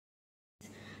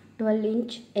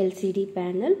12-inch LCD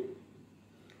panel.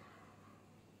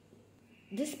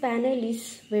 This panel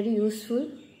is very useful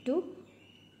to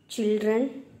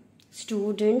children,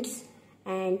 students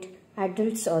and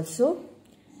adults also.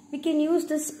 We can use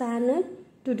this panel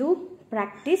to do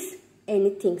practice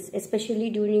anything,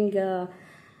 especially during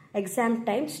exam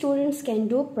time. Students can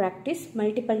do practice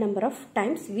multiple number of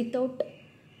times without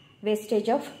wastage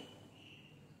of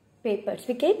papers.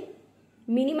 We can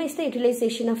minimize the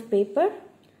utilization of paper,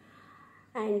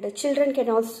 and children can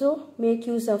also make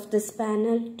use of this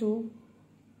panel to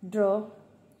draw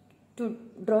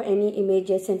any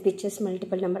images and pictures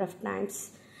multiple number of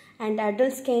times, and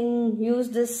adults can use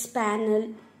this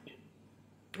panel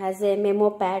as a memo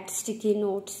pad, sticky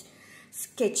notes,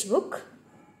 sketchbook.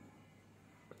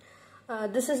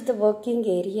 This is the working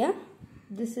area.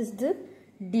 This is the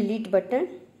delete button.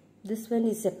 This one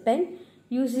is a pen.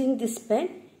 Using this pen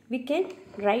we can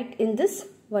write in this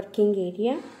working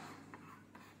area.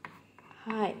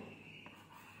 Hi,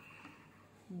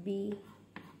 be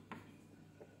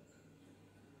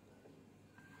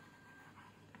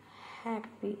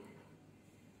happy.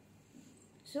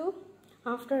 So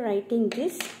after writing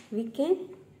this, we can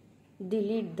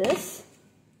delete this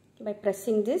by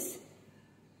pressing this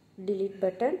delete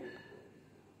button.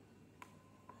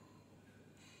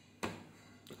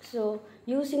 So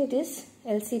using this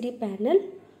LCD panel,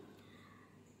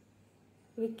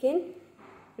 we can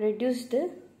reduce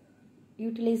the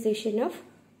utilization of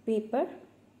paper.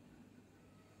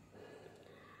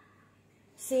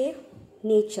 Save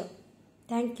nature.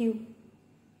 Thank you.